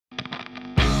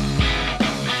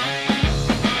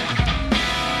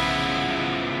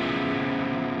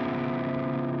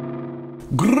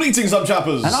Greetings, I'm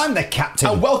Chappers. And I'm the captain.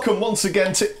 And welcome once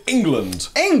again to England.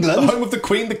 England? The home of the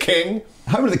Queen, the King.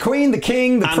 Home of the Queen, the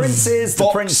King, the princes, the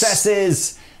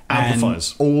princesses,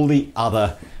 amplifiers. And all the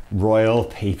other royal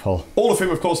people. All of whom,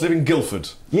 of course, live in Guildford.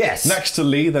 Yes. Next to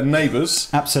Lee, they're neighbours.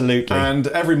 Absolutely. And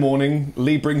every morning,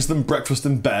 Lee brings them breakfast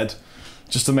in bed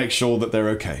just to make sure that they're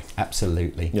okay.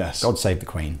 Absolutely. Yes. God save the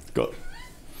Queen. God.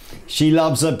 She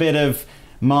loves a bit of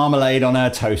marmalade on her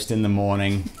toast in the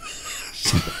morning.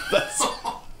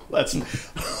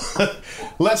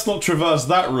 Let's not traverse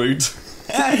that route.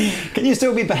 Can you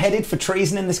still be beheaded for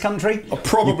treason in this country?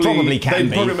 Probably. You probably can they'd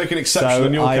be. probably make an exception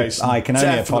in your case. I can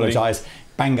only apologise.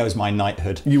 Bang goes my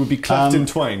knighthood. You would be cleft in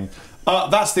twain.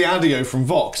 That's the Adio from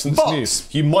Vox, and it's Vox. news.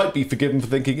 You might be forgiven for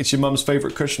thinking it's your mum's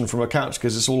favourite cushion from a couch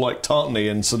because it's all like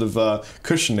tartany and sort of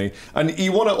cushiony. And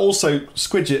you want to also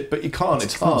squidge it, but you can't.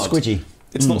 It's hard. Not squidgy.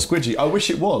 It's not squidgy. I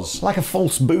wish it was. Like a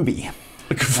false booby.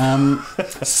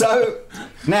 So,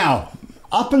 now,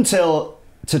 up until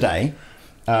today,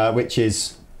 which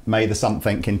is May the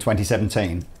something in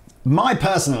 2017, my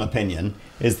personal opinion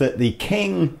is that the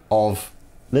king of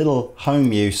little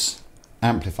home use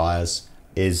amplifiers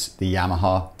is the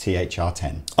Yamaha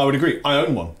THR-10. I would agree. I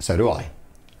own one. So do I.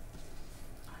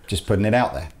 Just putting it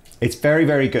out there. It's very,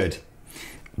 very good.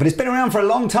 But it's been around for a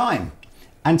long time.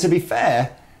 And to be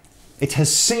fair, it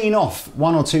has seen off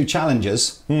one or two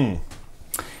challenges.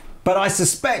 But I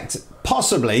suspect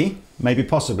possibly, maybe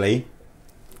possibly,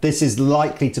 this is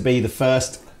likely to be the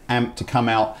first amp to come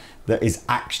out that is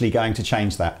actually going to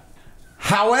change that.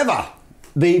 However,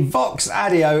 the Vox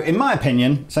Adio, in my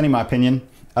opinion, it's only my opinion,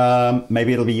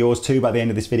 maybe it'll be yours too by the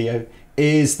end of this video,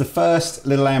 is the first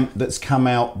little amp that's come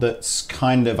out that's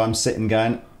kind of, I'm sitting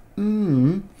going,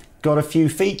 got a few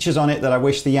features on it that I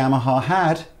wish the Yamaha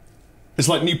had. It's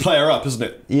like new player up, isn't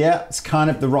it? Yeah, it's kind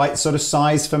of the right sort of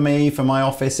size for me, for my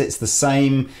office. It's the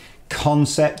same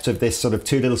concept of this sort of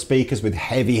two little speakers with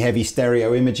heavy, heavy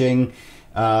stereo imaging.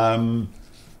 So,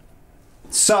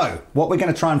 what we're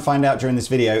going to try and find out during this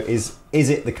video is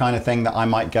it the kind of thing that I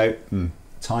might go,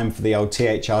 time for the old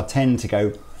THR-10 to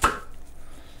go,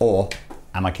 or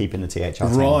am I keeping the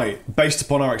THR-10? Right, based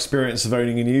upon our experience of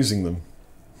owning and using them.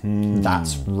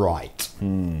 That's right.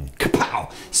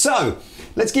 Kapow! So,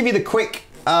 let's give you the quick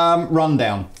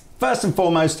rundown. First and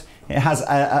foremost, it has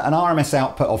an RMS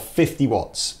output of 50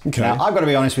 watts. Okay. Now, I've got to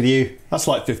be honest with you. That's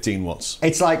like 15 watts.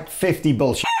 It's like 50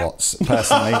 bullshit watts,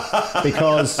 personally,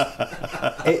 because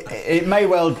it may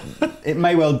well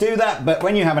do that, but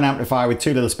when you have an amplifier with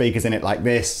two little speakers in it like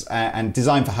this and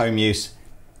designed for home use,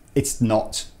 it's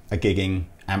not a gigging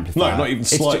amplifier. No, not even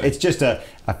slightly. It's just a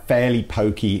fairly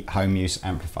pokey home use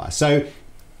amplifier. So,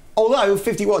 although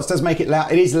 50 watts does make it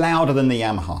loud, it is louder than the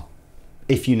Yamaha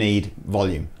if you need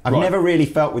volume. I've never really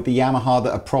felt with the Yamaha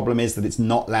that a problem is that it's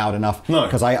not loud enough,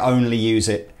 because I only use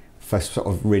it for sort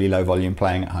of really low volume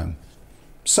playing at home.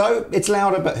 So it's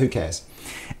louder, but who cares?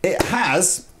 It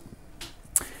has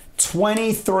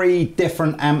 23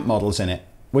 different amp models in it,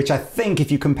 which I think if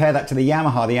you compare that to the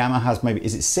Yamaha has maybe,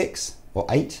 is it 6 or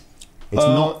 8?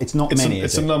 It's not many.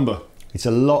 It's a number. It's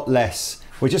a lot less.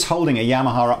 We're just holding a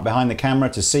Yamaha up behind the camera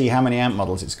to see how many amp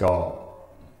models it's got.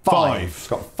 5. It's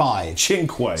got 5.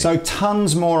 Chinque. So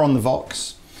tons more on the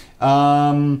Vox.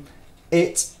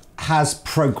 It has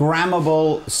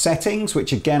programmable settings,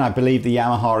 which again, I believe the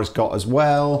Yamaha has got as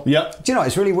well. Yep. Do you know,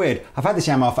 it's really weird. I've had this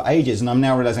Yamaha for ages and I'm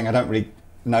now realizing I don't really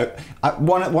know.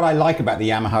 What I like about the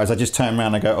Yamaha is I just turn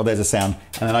around and go, oh, there's a sound.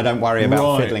 And then I don't worry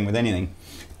about fiddling with anything.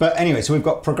 But anyway, so we've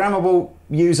got programmable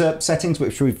user settings,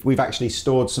 which we've actually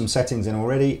stored some settings in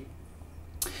already.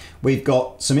 We've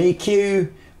got some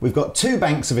EQ. We've got 2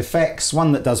 banks of effects,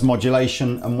 one that does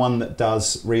modulation and one that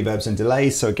does reverbs and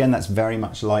delays. So again, that's very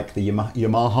much like the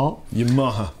Yamaha.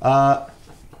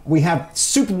 We have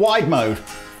super wide mode.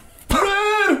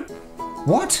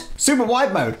 What? Super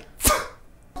wide mode.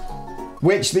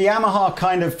 Which the Yamaha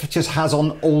kind of just has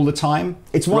on all the time.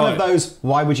 It's one of those,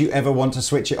 why would you ever want to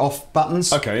switch it off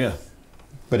buttons? Okay, yeah.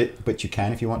 But you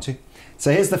can if you want to.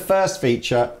 So here's the first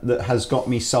feature that has got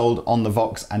me sold on the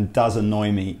Vox and does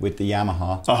annoy me with the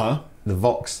Yamaha. The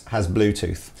Vox has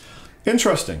Bluetooth.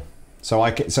 Interesting. So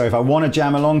if I want to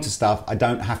jam along to stuff, I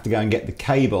don't have to go and get the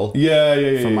cable.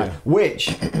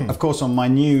 Which, of course, on my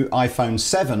new iPhone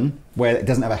 7, where it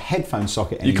doesn't have a headphone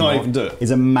socket anymore, you can't even do it.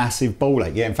 Is a massive ball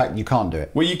ache. Yeah, in fact, you can't do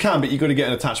it. Well, you can, but you've got to get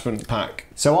an attachment pack.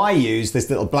 So I use this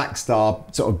little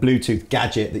Blackstar sort of Bluetooth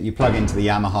gadget that you plug into the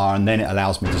Yamaha, and then it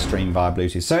allows me to stream via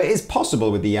Bluetooth. So it is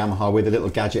possible with the Yamaha with a little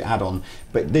gadget add-on,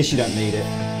 but this you don't need it.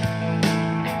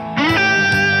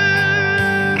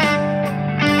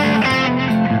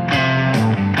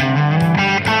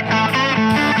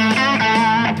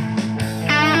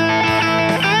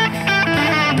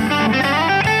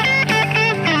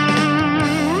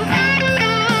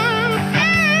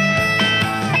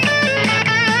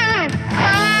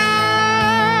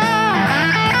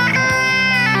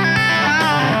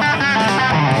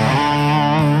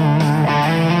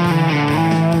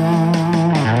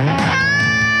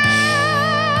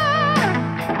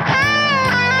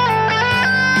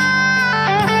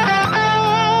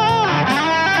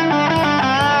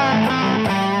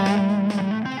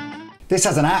 This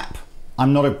has an app.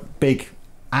 I'm not a big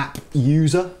app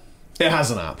user. It has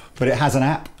an app. But it has an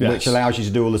app, yes, which allows you to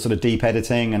do all the sort of deep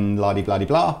editing and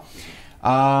la-di-blah-di-blah.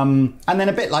 And then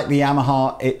a bit like the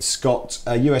Yamaha, it's got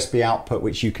a USB output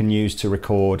which you can use to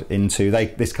record into.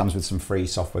 This comes with some free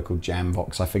software called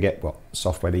Jamvox. I forget what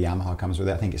software the Yamaha comes with.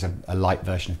 I think it's a light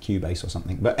version of Cubase or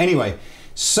something. But anyway,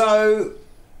 so,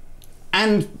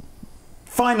 and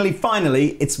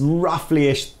finally, it's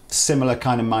roughly-ish similar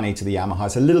kind of money to the Yamaha.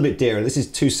 It's a little bit dearer. This is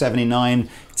 $279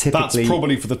 typically. That's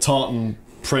probably for the tartan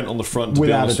print on the front, to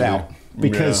without be honest a doubt. with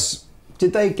you. Because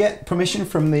did they get permission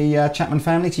from the Chapman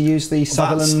family to use the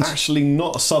Sutherland? That's actually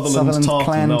not a Sutherland tartan.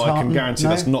 clan No, I tartan? can guarantee No?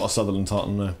 that's not a Sutherland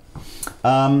tartan. No.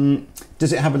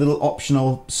 Does it have a little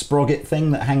optional sprocket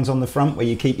thing that hangs on the front where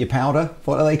you keep your powder?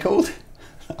 What are they called?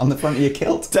 On the front of your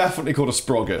kilt? Definitely called a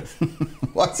sprocket.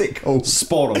 What's it called?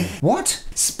 Sporran. What?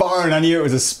 Sporran. I knew it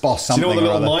was a spos something. Do you know what the or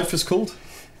little other. knife is called?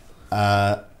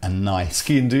 A knife.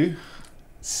 Ski and do.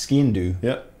 Skin do.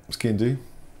 Yeah, ski and do.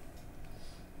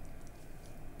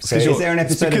 So is there an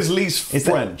episode? It's because Lee's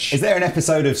French. Is there an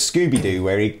episode of Scooby Doo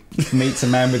where he meets a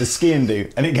man with a skin do,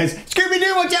 and it goes, Scooby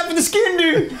Doo, watch out for the skin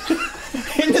do!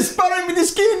 In the spotting with the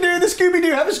skin do, the Scooby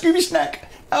Doo, have a Scooby snack.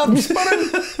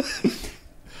 Spotting.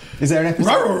 Is there an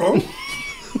episode?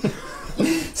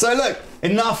 So look,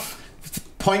 enough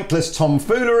pointless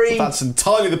tomfoolery. That's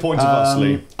entirely the point of us,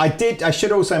 Lee. I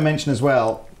should also mention as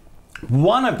well,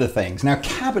 one of the things, now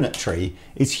cabinetry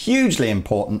is hugely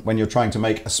important when you're trying to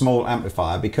make a small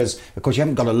amplifier because, of course, you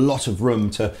haven't got a lot of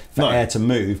room for air to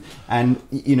move. And,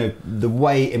 you know, the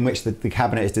way in which the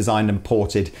cabinet is designed and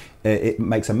ported, it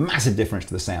makes a massive difference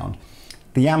to the sound.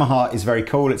 The Yamaha is very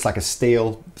cool. It's like a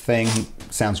steel thing.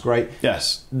 Sounds great.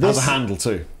 Yes. Has a handle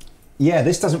too. Yeah,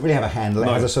 this doesn't really have a handle. It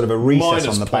has a sort of a recess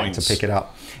on the back to pick it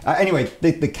up. Anyway,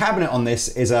 the cabinet on this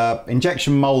is a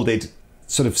injection molded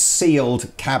sort of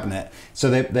sealed cabinet. So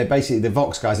they're basically, the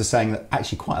Vox guys are saying that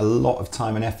actually quite a lot of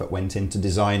time and effort went into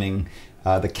designing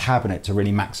the cabinet to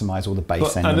really maximise all the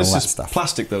bass end and all that stuff. And this is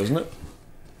plastic though, isn't it?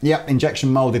 Yep,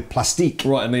 injection moulded plastique.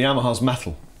 Right, and the Yamaha's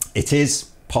metal. It is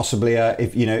possibly,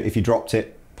 if you dropped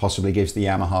it, possibly gives the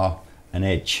Yamaha an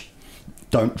edge.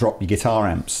 Don't drop your guitar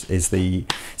amps is the...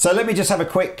 So let me just have a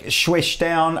quick swish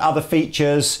down other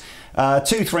features. 2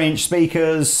 3-inch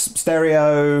speakers,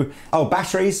 stereo. Oh,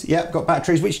 batteries. Yep, got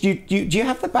batteries. Which do you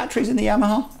have the batteries in the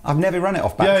Yamaha? I've never run it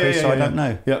off batteries, so I don't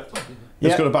know. Yep.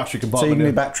 It's got a battery compartment. So you can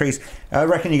do batteries. I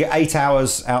reckon you get 8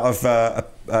 hours out of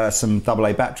some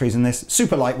AA batteries in this.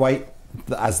 Super lightweight,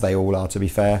 as they all are, to be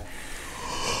fair.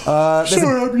 Sorry,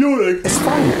 I'm yawning. It's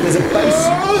fine. There's a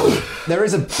bass. There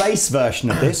is a bass version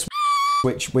of this,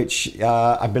 which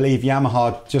I believe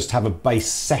Yamaha just have a bass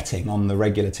setting on the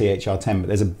regular THR10, but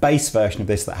there's a bass version of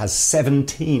this that has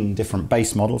 17 different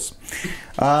bass models.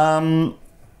 What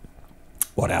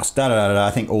else?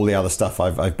 I think all the other stuff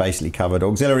I've basically covered.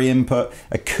 Auxiliary input,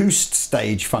 acoust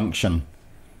stage function,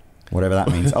 whatever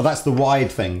that means. Oh, that's the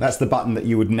wide thing. That's the button that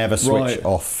you would never switch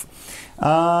off.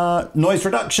 Noise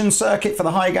reduction circuit for the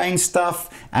high gain stuff,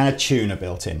 and a tuner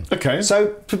built in. Okay.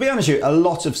 So to be honest with you, a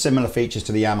lot of similar features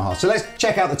to the Yamaha. So let's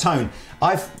check out the tone.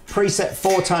 I've preset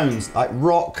 4 tones, like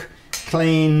rock,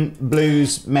 clean,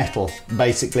 blues, metal,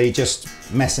 basically just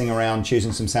messing around,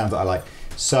 choosing some sounds that I like.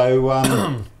 So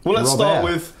well, let's start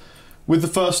with the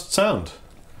first sound.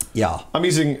 Yeah. I'm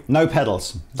using no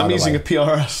pedals. I'm using a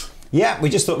PRS. Yeah, we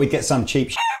just thought we'd get some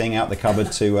cheap thing out the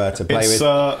cupboard to play with.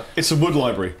 It's a wood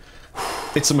library.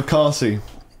 It's a McCarthy.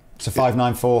 It's a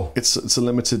 594. It's a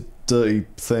limited dirty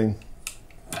thing.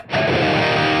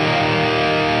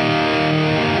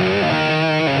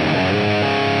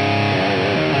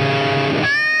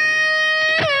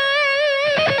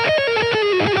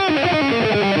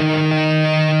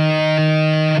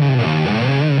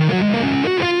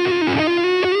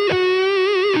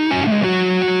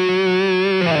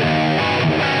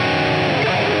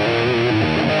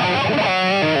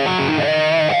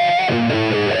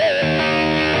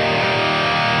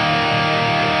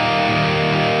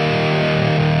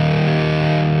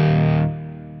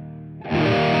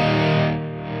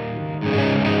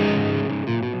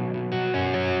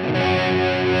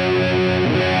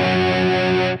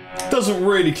 Doesn't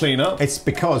really clean up. It's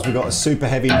because we've got a super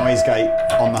heavy noise gate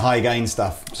on the high gain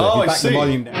stuff. So if you back the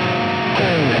volume down.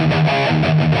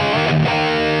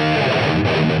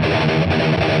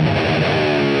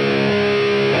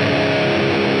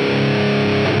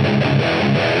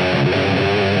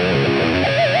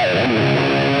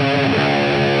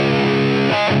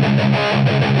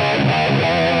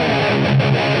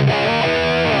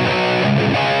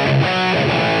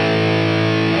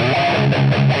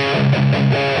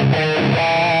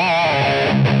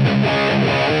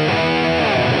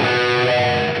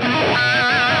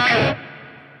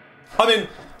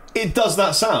 It does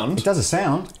that sound. It does a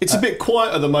sound. It's a bit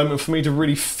quiet at the moment for me to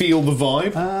really feel the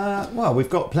vibe. Well, we've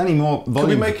got plenty more volume. Can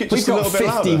we make it just a little bit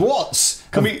louder? We've got 50 watts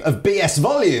of BS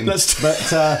volume.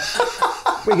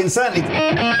 But we can certainly...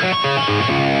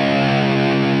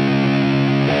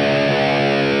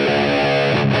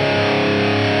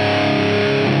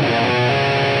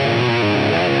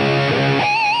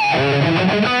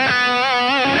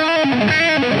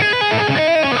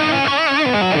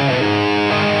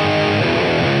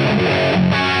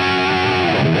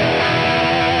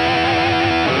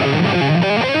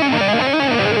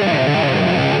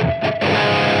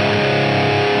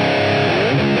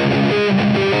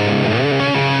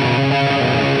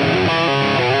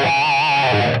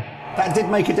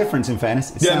 make a difference, in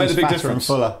fairness. It made a big difference.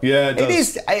 Fuller. Yeah, it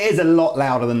does. It is a lot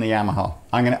louder than the Yamaha.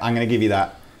 I'm gonna give you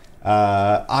that.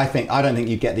 I don't think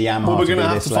you get the Yamaha. Well, we're gonna to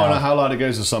have to find out how loud it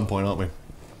goes at some point, aren't we?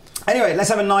 Anyway, let's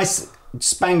have a nice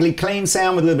spangly clean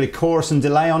sound with a little bit of chorus and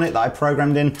delay on it that I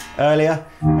programmed in earlier.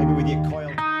 Maybe with your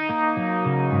coil.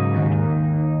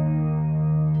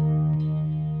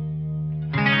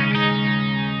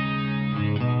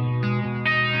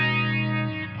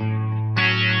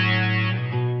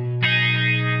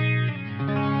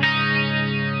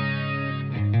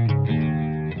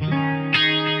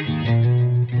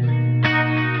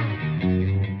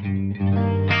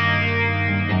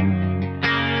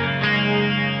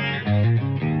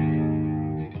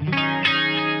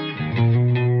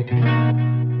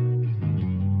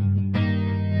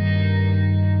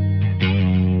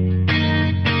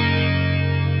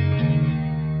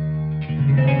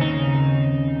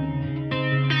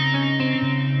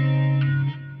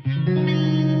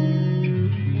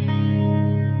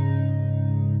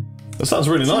 That sounds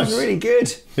really nice. Sounds really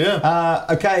good. Yeah.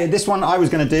 Okay, this one I was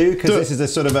going to do because this is a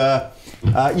sort of a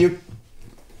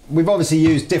we've obviously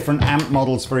used different amp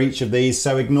models for each of these,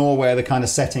 so ignore where the kind of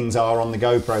settings are on the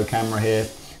GoPro camera here.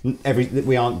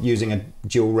 We aren't using a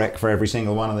dual rec for every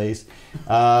single one of these.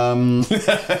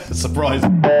 Surprise.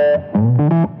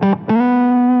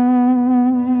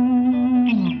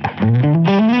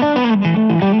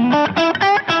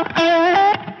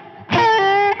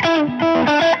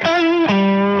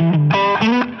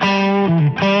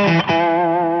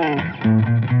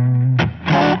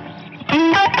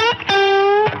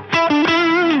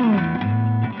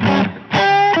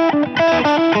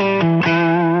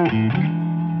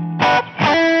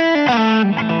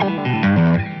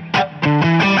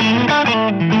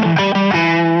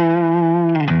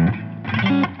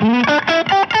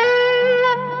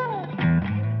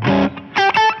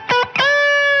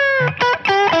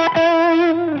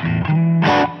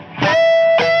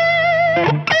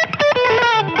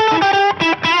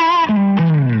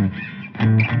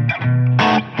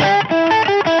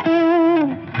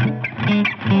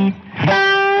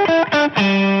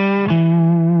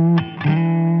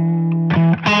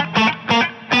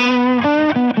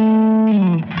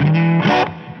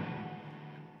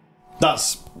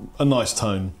 That's a nice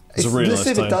tone. It's a really nice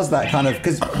tone. It does that kind of,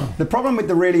 because the problem with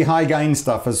the really high gain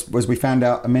stuff, as we found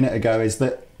out a minute ago, is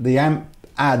that the amp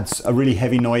adds a really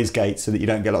heavy noise gate so that you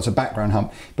don't get lots of background hum.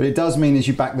 But it does mean as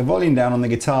you back the volume down on the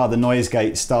guitar, the noise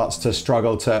gate starts to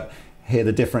struggle to hear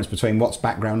the difference between what's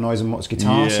background noise and what's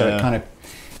guitar. So it kind of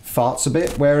farts a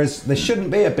bit. Whereas there shouldn't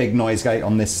be a big noise gate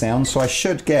on this sound, so I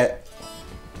should get.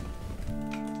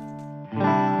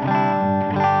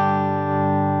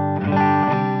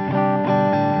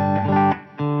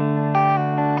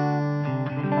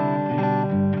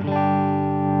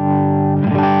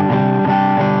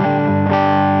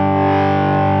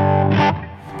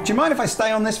 Do you mind if I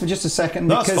stay on this for just a second?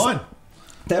 No, that's fine.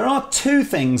 There are two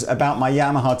things about my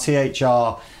Yamaha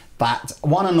THR that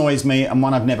one annoys me and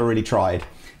one I've never really tried.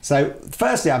 So,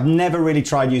 firstly, I've never really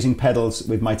tried using pedals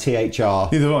with my THR.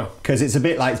 Neither have I. Because it's a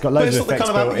bit like it's got loads of effects built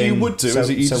in. But it's not the kind of amp you would do, is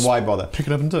it? You so why bother? Pick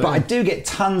it up and do it. But I do get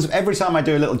tons, every time I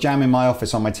do a little jam in my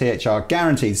office on my THR,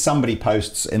 guaranteed somebody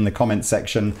posts in the comments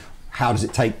section, how does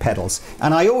it take pedals?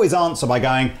 And I always answer by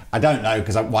going, I don't know,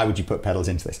 because why would you put pedals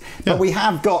into this? But we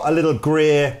have got a little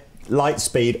Greer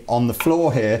Lightspeed on the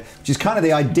floor here, which is kind of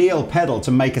the ideal pedal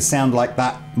to make a sound like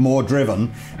that more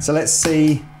driven. So let's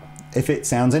see if it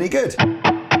sounds any good.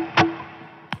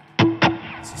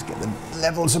 Let's just get the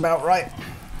levels about right.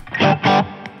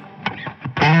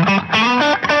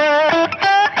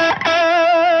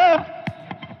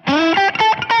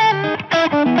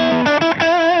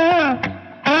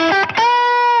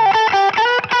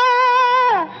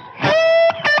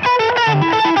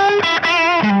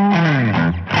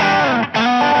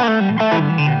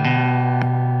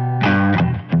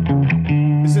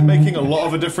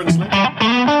 A difference, Nick?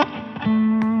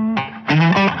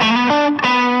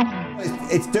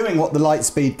 it's doing what the light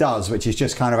speed does, which is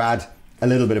just kind of add a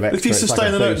little bit of extra. If you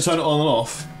sustain the note and turn it on and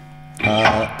off.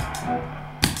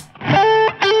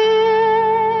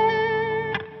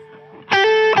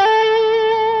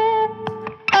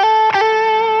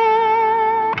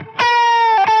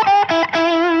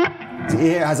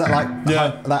 It has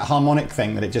that that harmonic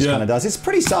thing that it just kind of does. It's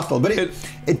pretty subtle, but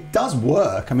it does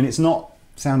work. I mean, it's not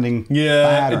sounding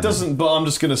bad. It doesn't. But I'm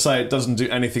just going to say it doesn't do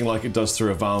anything like it does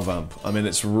through a valve amp. I mean,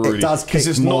 it's really because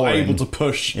it's not able to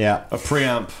push a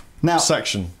preamp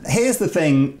section. Here's the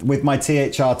thing with my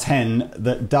THR10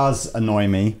 that does annoy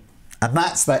me, and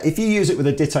that's that if you use it with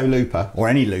a ditto looper or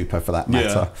any looper for that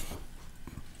matter,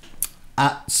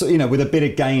 so you know, with a bit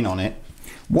of gain on it,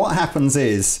 what happens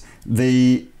is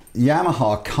the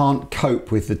Yamaha can't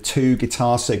cope with the two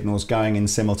guitar signals going in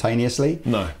simultaneously.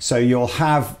 No. So you'll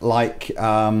have like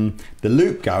the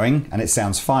loop going and it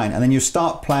sounds fine, and then you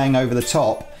start playing over the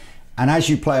top, and as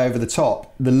you play over the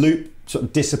top, the loop sort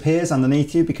of disappears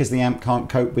underneath you because the amp can't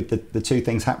cope with the two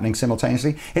things happening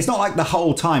simultaneously. It's not like the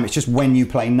whole time, it's just when you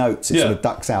play notes it sort of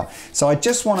ducks out. So I've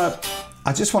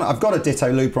got a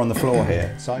ditto looper on the floor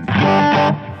here. So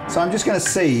I'm just going to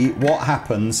see what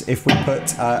happens if we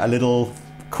put a little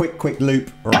quick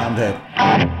loop around here.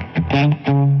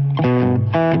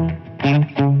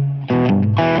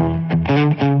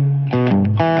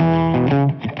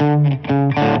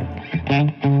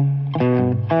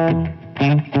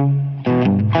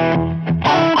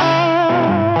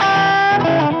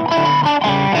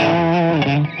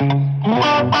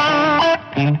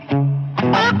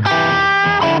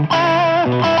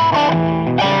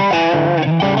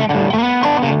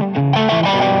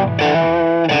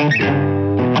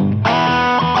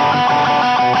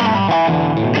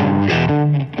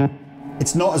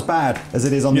 It's not as bad as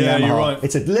it is on the Yamaha. You're right.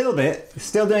 It's a little bit,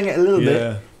 still doing it a little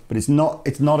bit, but it's not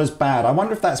as bad. I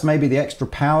wonder if that's maybe the extra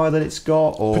power that it's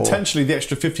got, or potentially the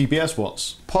extra 50 BS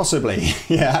watts. Possibly,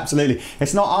 yeah, absolutely.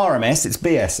 It's not RMS, it's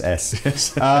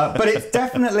BSS. But it's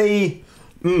definitely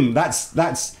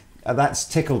that's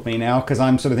tickled me now, because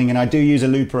I'm sort of thinking I do use a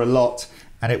looper a lot,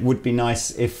 and it would be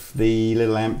nice if the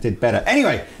little amp did better.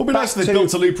 Anyway, it would be nice if they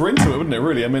built a looper into it, wouldn't it?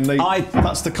 Really, I mean,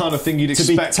 that's the kind of thing you'd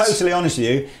expect. To be totally honest with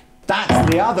you,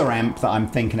 that's the other amp that I'm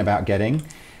thinking about getting,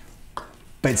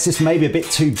 but it's just maybe a bit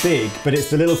too big. But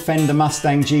it's the little Fender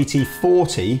Mustang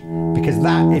GT40, because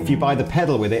that, if you buy the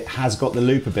pedal with it, has got the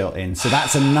looper built in. So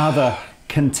that's another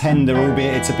contender,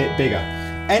 albeit it's a bit bigger.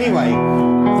 Anyway,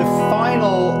 the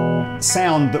final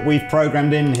sound that we've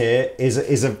programmed in here is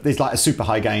like a super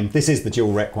high gain. This is the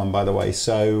dual rec one, by the way.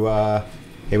 So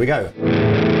here we go.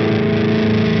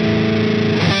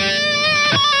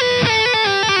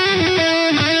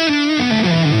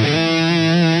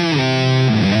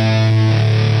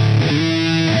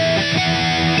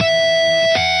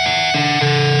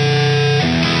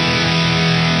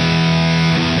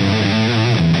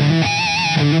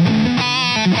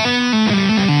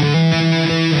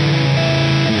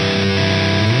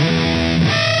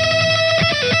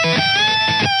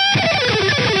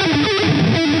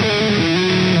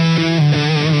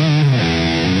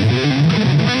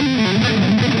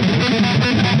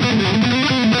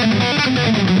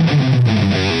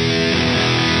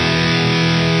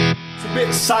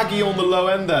 Saggy on the low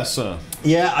end there, sir.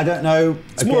 Yeah, I don't know.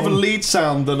 It's more of a lead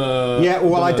sound than a... Yeah,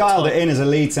 well, I dialed it in as a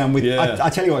lead sound with... I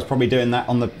tell you what's probably doing that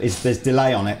is there's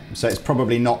delay on it, so it's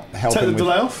probably not helping. Take the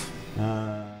delay off.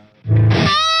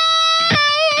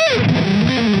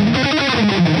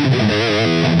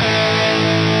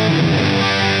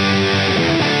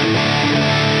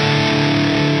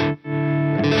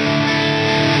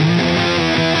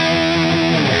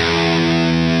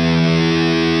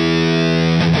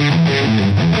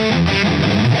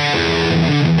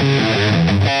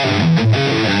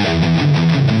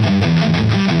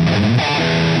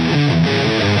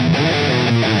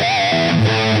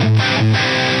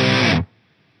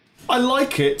 I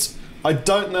like it. I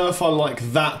don't know if I like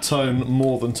that tone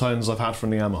more than tones I've had from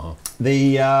the Yamaha.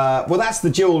 Well, that's the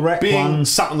dual rec Being one.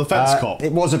 Sat on the fence cop.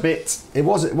 It was a bit. It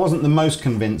wasn't the most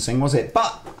convincing, was it?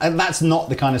 But that's not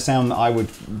the kind of sound that I would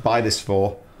buy this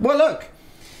for. Well, look.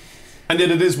 And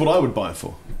yet it is what I would buy it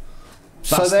for.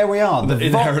 So there we are. The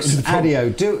Vox Adio.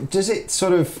 Does it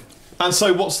sort of? And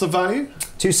so, what's the value?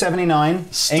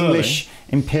 $279 Sterling. English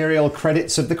Imperial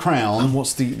credits of the crown. And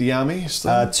what's the AMI?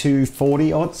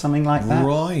 240 odd, something like that.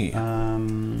 Right.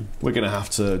 We're going to have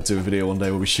to do a video one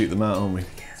day where we shoot them out, aren't we?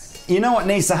 You know what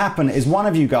needs to happen is one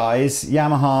of you guys,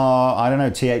 Yamaha, I don't know,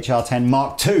 THR10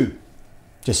 Mark II.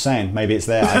 Just saying, maybe it's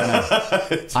there, I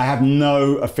don't know. I have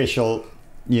no official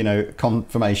you know,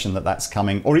 confirmation that that's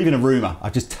coming, or even a rumor.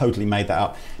 I've just totally made that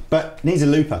up. But it needs a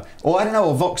looper, or I don't know,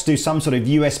 or Vox do some sort of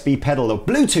USB pedal or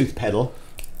Bluetooth pedal.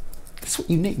 That's what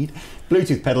you need.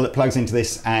 Bluetooth pedal that plugs into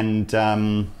this and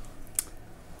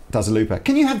does a looper.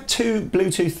 Can you have two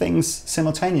Bluetooth things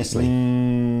simultaneously?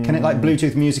 Can it like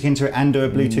Bluetooth music into it and do a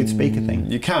Bluetooth speaker thing?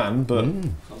 You can, but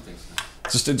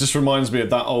it just reminds me of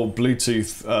that old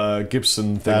Bluetooth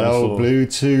Gibson thing. That old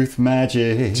Bluetooth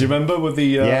magic. Do you remember with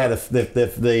the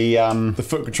the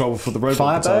foot control for the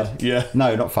robot Firebird? guitar? Yeah.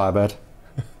 No, not Firebird.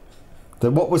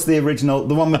 What was the original?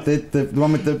 The one with the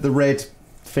one with the red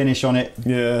finish on it.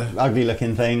 Yeah. Ugly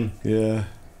looking thing. Yeah.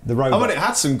 The robot. I mean, it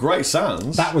had some great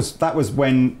sounds. That was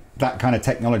when that kind of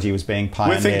technology was being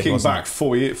pioneered. We're thinking back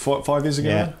 5 years ago.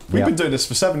 Yeah. We've been doing this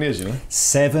for 7 years, you know.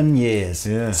 7 years.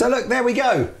 Yeah. So look, there we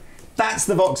go. That's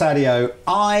the Vox Adio.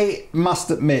 I must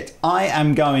admit, I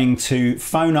am going to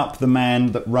phone up the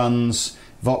man that runs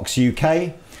Vox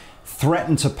UK,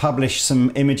 threaten to publish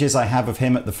some images I have of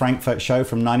him at the Frankfurt show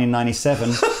from 1997.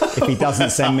 If he doesn't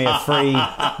send me a free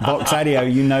Vox Adio,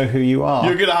 you know who you are.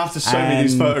 You're going to have to show me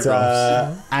these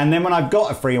photographs. And then when I've got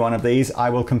a free one of these, I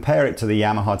will compare it to the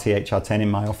Yamaha THR10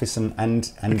 in my office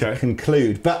and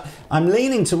conclude. But I'm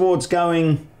leaning towards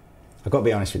going, I've got to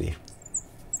be honest with you,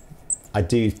 I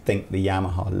do think the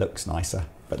Yamaha looks nicer,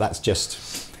 but that's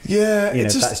just,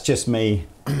 that's just me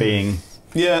being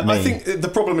Yeah, me. I think the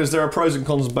problem is there are pros and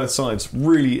cons on both sides.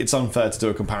 Really, it's unfair to do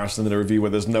a comparison in a review where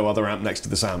there's no other amp next to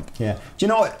this amp. Yeah. Do you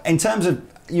know what, in terms of,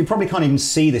 you probably can't even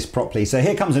see this properly. So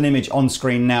here comes an image on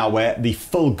screen now where the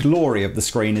full glory of the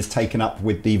screen is taken up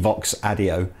with the Vox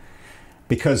Adio,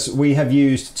 because we have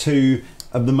used two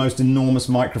of the most enormous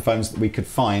microphones that we could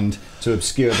find to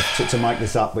obscure, to mic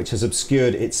this up, which has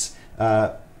obscured its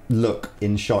look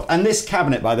in shot. And this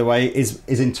cabinet, by the way, is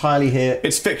entirely here.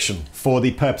 It's fiction. For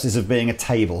the purposes of being a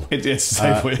table.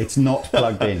 It's not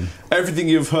plugged in. Everything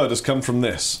you've heard has come from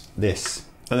this. This.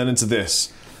 And then into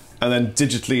this. And then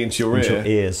digitally into your Your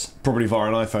ears. Probably via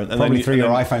an iPhone. And probably then through your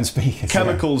iPhone speakers.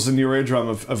 Chemicals in your eardrum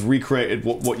have recreated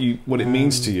what it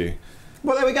means to you.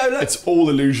 Well, there we go, look. It's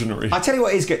all illusionary. I tell you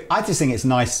what is good. I just think it's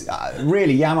nice.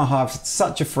 Really, Yamaha have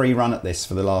such a free run at this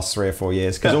for the last 3 or 4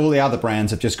 years, because all the other brands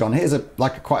have just gone, here's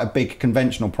quite a big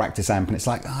conventional practice amp, and it's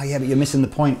like, oh yeah, but you're missing the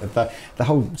point of the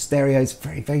whole stereo is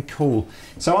very, very cool.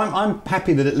 So I'm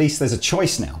happy that at least there's a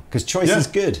choice now, because choice is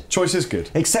good. Choice is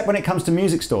good. Except when it comes to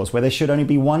music stores, where there should only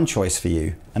be one choice for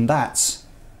you, and that's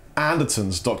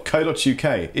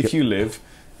Andertons.co.uk if you live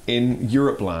in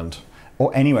Europe land.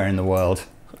 Or anywhere in the world.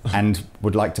 And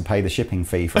would like to pay the shipping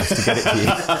fee for us to get it to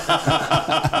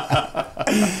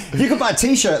you. You could buy a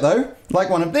t-shirt though,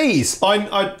 like one of these. I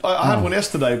had one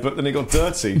yesterday, but then it got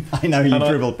dirty. I know, you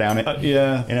dribbled down it.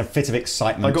 Yeah. In a fit of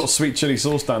excitement. I got sweet chili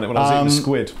sauce down it when I was eating the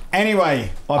squid. Anyway,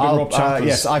 I've been Rob Chappers.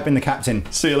 Yes, I've been the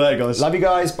captain. See you later, guys. Love you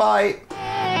guys, bye.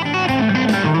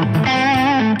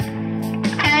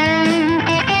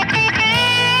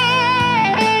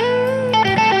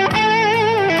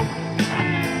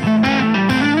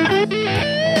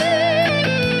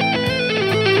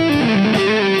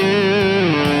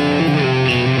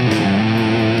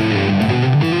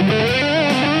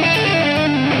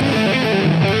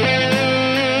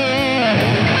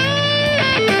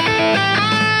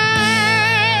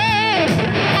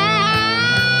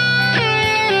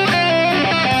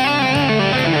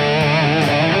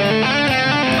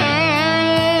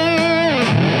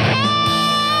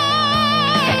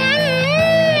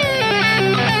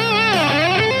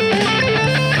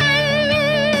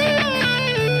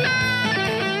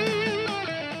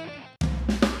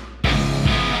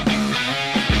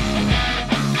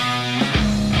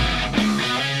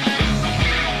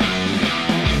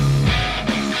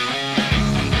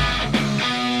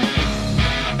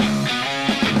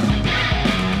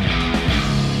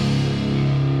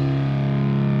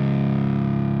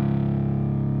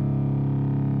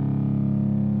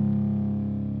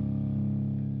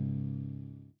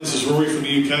 This is Rory from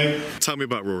the UK. Tell me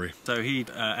about Rory. So he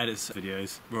edits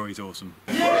videos. Rory's awesome.